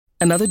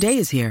Another day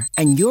is here,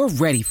 and you're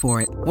ready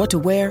for it. What to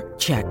wear?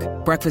 Check.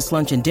 Breakfast,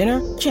 lunch, and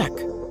dinner? Check.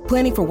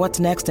 Planning for what's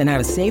next and how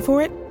to save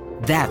for it?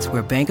 That's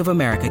where Bank of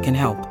America can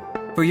help.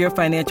 For your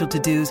financial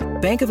to-dos,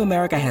 Bank of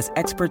America has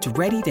experts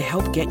ready to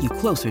help get you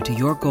closer to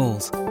your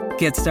goals.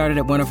 Get started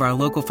at one of our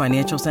local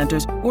financial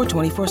centers or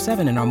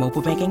 24/7 in our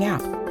mobile banking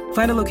app.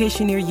 Find a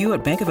location near you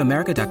at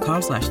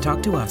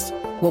bankofamerica.com/talktous.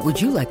 What would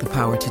you like the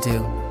power to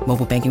do?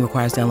 Mobile banking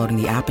requires downloading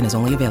the app and is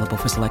only available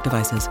for select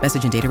devices.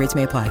 Message and data rates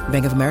may apply.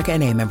 Bank of America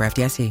N.A., member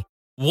FDIC.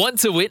 Want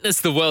to witness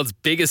the world's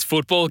biggest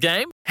football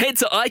game? Head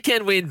to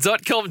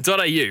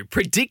iCanWin.com.au,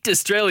 predict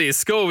Australia's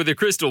score with a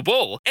crystal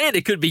ball, and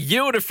it could be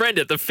you and a friend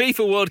at the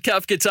FIFA World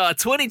Cup Qatar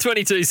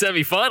 2022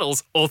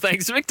 semi-finals, all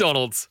thanks to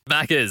McDonald's.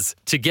 Maccas,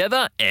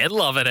 together and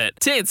loving it.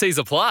 TNCs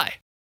apply.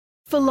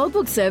 For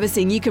logbook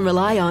servicing you can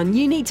rely on,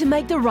 you need to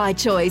make the right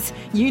choice.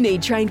 You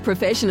need trained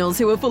professionals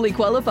who are fully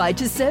qualified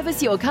to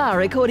service your car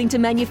according to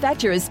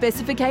manufacturer's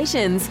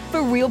specifications.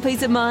 For real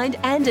peace of mind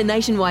and a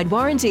nationwide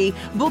warranty,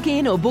 book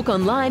in or book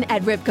online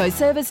at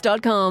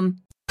repcoservice.com.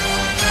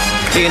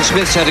 Ian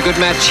Smith's had a good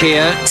match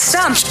here.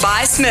 Stumped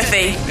by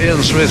Smithy.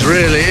 Ian Smith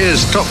really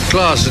is top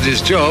class at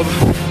his job.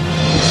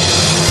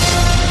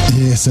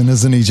 Yes, and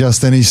isn't he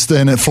just? And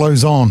it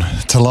flows on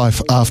to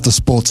life after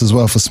sports as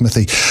well for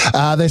Smithy.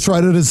 That's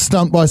right, it is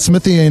Stumped by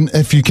Smithy, and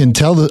if you can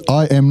tell that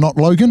I am not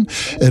Logan,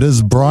 it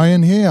is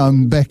Brian here.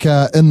 I'm back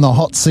in the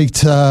hot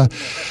seat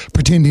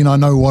pretending I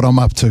know what I'm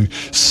up to.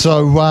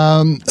 So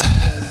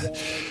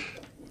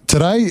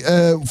today,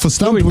 for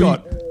Stumped,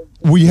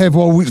 we have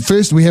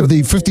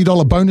the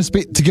 $50 bonus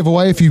bet to give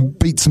away if you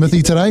beat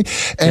Smithy today,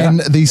 and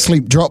the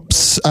sleep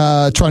drops.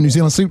 Try New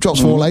Zealand sleep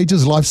drops for all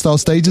ages, lifestyle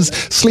stages,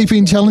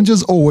 sleeping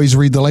challenges. Always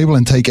read the label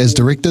and take as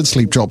directed.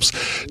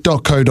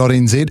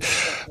 Sleepdrops.co.nz.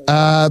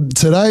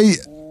 Today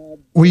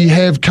we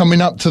have coming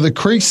up to the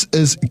crease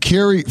is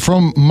Kerry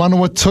from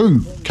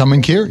Manawatu. Come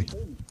in, Kerry.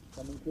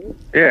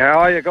 Yeah, how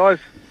are you guys?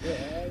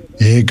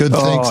 Yeah, good,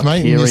 thanks,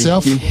 mate. Kerry, and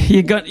yourself?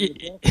 You're going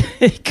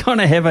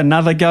to have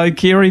another go,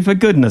 Kerry, for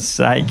goodness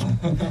sake.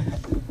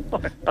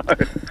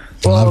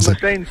 Well, the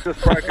machine's just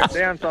broken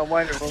down, so I'm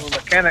waiting for the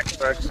mechanic.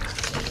 So.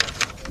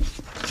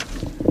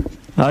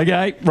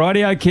 Okay,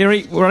 rightio,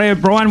 Kerry. Rightio,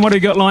 Brian, what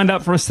have you got lined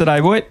up for us today,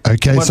 boy?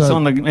 Okay, What's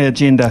on the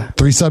agenda?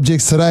 3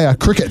 subjects today are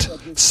cricket,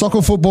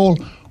 soccer, football,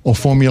 or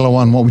Formula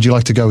One. What would you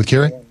like to go with,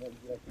 Kerry?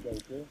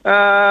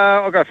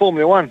 I'll go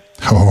Formula One.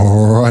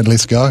 All right,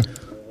 let's go.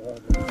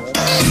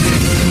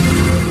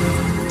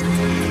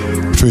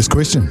 First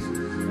question.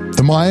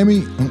 Let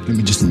me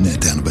just narrow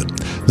it down a bit.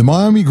 The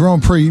Miami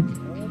Grand Prix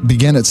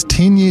began its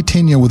 10-year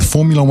tenure with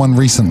Formula One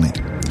recently.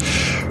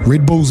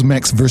 Red Bull's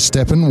Max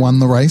Verstappen won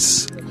the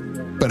race,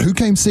 but who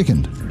came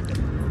second?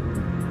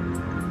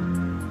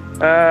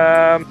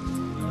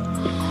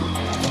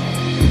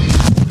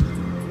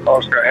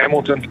 Oscar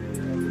Hamilton.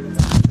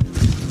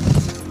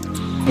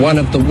 One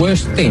of the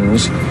worst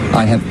things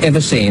I have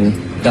ever seen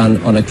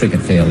done on a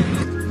cricket field.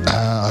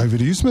 Over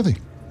to you, Smithy.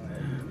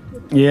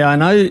 Yeah, I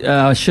know.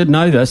 I should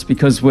know this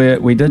because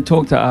we did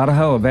talk to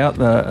Araho about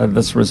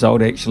this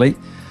result actually,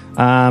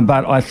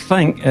 but I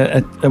think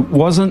it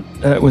wasn't.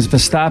 It was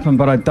Verstappen,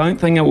 but I don't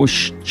think it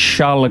was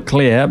Charles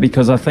Leclerc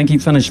because I think he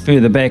finished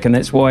further back, and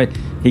that's why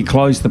he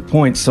closed the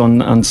points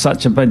on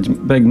such a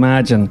big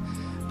margin.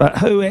 But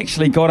who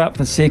actually got up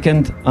for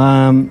second?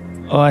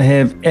 I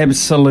have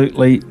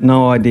absolutely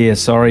no idea.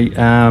 Sorry,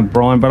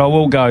 Brian, but I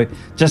will go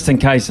just in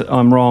case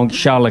I'm wrong.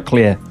 Charles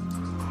Leclerc.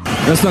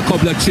 Just a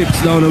couple of chips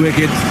down the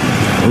wicket,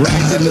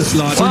 right in the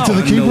slot. To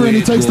the keeper, and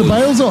he takes the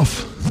bails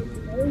off.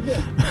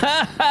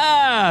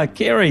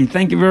 Kerry,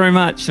 thank you very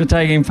much for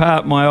taking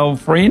part, my old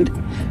friend.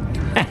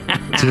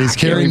 Cheers,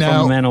 Kerry.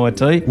 Now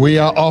Manawatu. We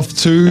are off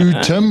to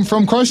Tim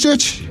from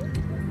Christchurch.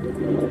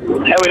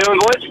 How we doing,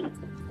 boys?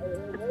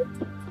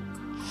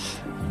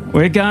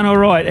 We're going all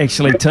right,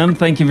 actually, Tim.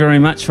 Thank you very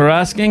much for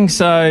asking.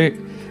 So,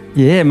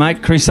 yeah,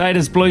 mate,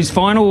 Crusaders Blues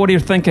final. What are you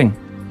thinking?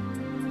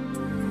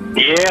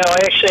 Yeah, I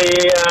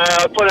actually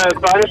put a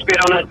bonus bet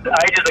on it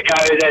ages ago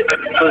that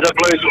the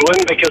Blues would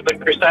win because the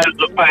Crusaders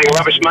were paying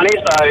rubbish money,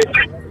 so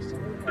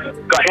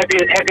got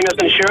happiness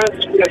insurance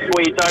if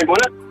we don't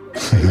win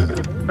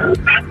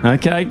it.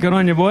 Okay, good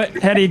on you, boy.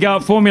 How do you go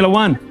at Formula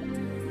One?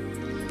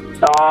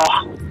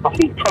 I'm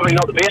probably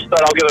not the best, but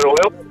I'll give it a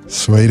whirl.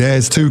 Sweet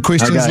as. 2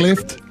 questions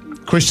left.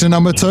 Question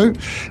number 2.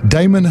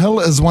 Damon Hill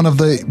is one of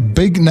the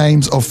big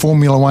names of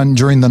Formula One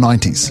during the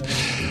 90s.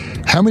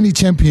 How many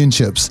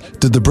championships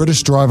did the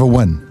British driver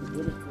win?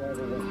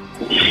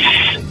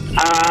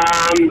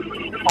 I'm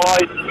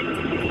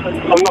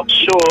not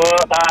sure.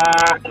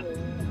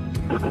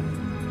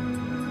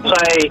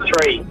 Say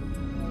 3.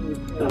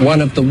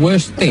 One of the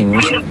worst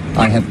things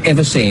I have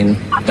ever seen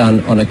done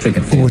on a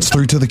cricket field. Oh, it's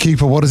through to the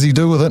keeper. What does he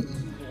do with it?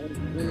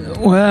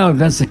 Well,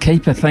 does the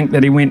keeper think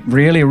that he went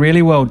really,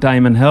 really well,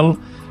 Damon Hill,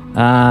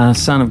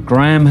 son of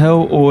Graham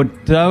Hill, or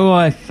do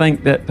I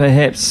think that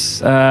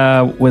perhaps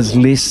was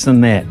less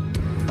than that?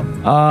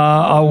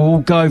 I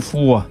will go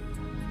 4.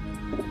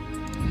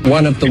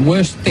 One of the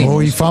worst things. Oh,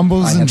 he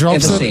fumbles I and have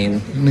drops ever it. seen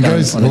And he done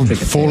goes on a cricket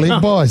four field.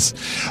 leg buys.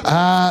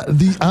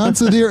 The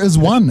answer there is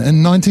 1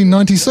 in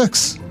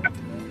 1996.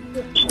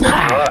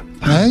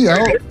 Hey,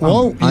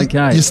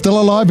 Okay. You're still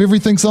alive.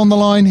 Everything's on the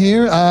line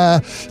here.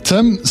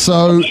 Tim,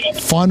 so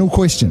final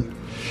question.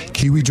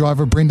 Kiwi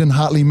driver Brendan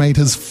Hartley made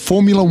his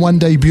Formula One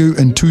debut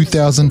in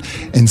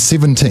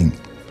 2017.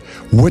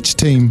 Which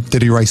team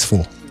did he race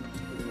for?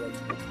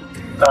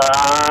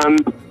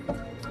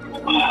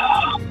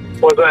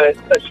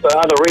 It's the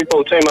other Red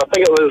Bull team. I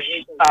think it was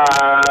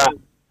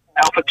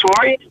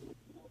AlphaTauri.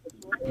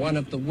 One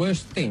of the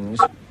worst things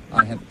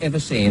I have ever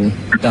seen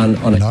done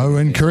on a... No,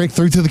 incorrect.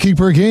 Through to the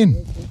keeper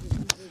again.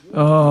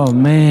 Oh,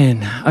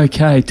 man.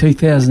 Okay,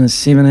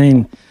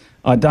 2017.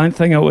 I don't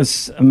think it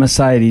was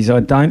Mercedes. I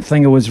don't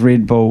think it was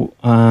Red Bull.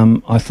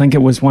 I think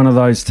it was one of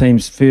those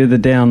teams further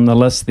down the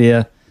list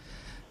there.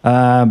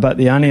 But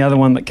the only other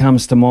one that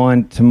comes to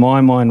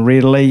my mind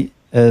readily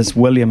is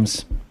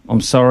Williams. I'm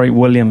sorry,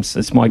 Williams.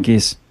 It's my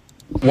guess.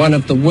 One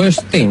of the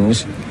worst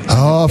things...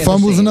 Oh,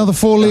 fumbles another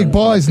 4 leg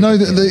buys. No,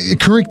 the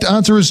correct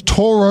answer is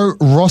Toro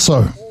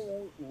Rosso.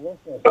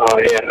 Oh,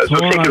 yeah. It's the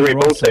second Red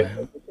Bull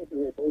team.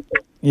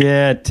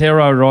 Yeah,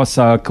 Toro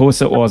Rosso, of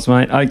course it was,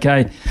 mate.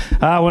 Okay,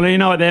 well, you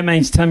know what that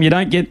means, Tim. You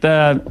don't get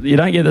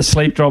the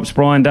sleep drops,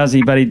 Brian, does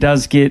he? But he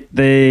does get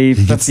the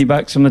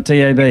 $50 from the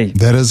TAB.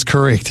 That is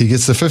correct. He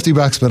gets the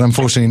 $50, but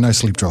unfortunately, no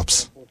sleep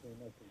drops.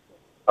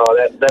 Oh,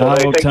 that'll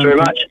do. Thanks very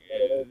much.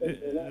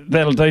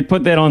 That'll do.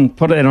 Put that on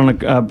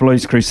a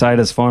Blues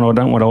Crusaders final. I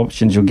don't know what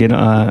options you'll get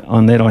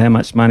on that or how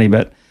much money,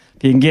 but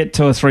if you can get $2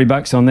 or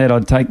 $3 on that,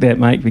 I'd take that,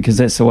 mate, because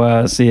that's the way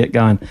I see it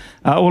going.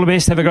 All the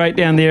best. Have a great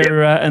down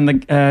there in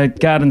the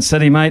Garden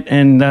City, mate,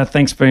 and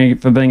thanks for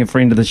being a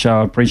friend of the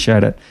show. I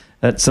appreciate it.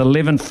 It's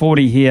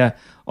 11:40 here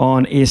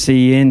on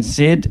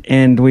SENZ,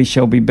 and we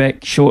shall be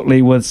back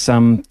shortly with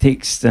some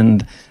text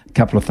and a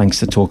couple of things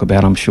to talk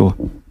about, I'm sure.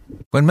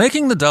 When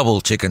making the Double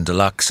Chicken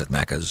Deluxe at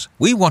Macca's,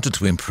 we wanted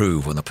to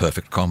improve on the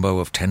perfect combo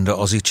of tender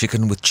Aussie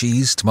chicken with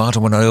cheese,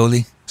 tomato and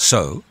aioli.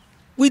 So,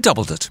 we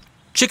doubled it.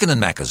 Chicken and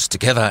Macca's,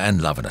 together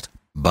and loving it.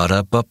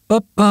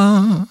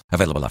 Ba-da-ba-ba-ba.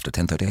 Available after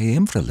 10:30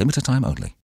 a.m. for a limited time only.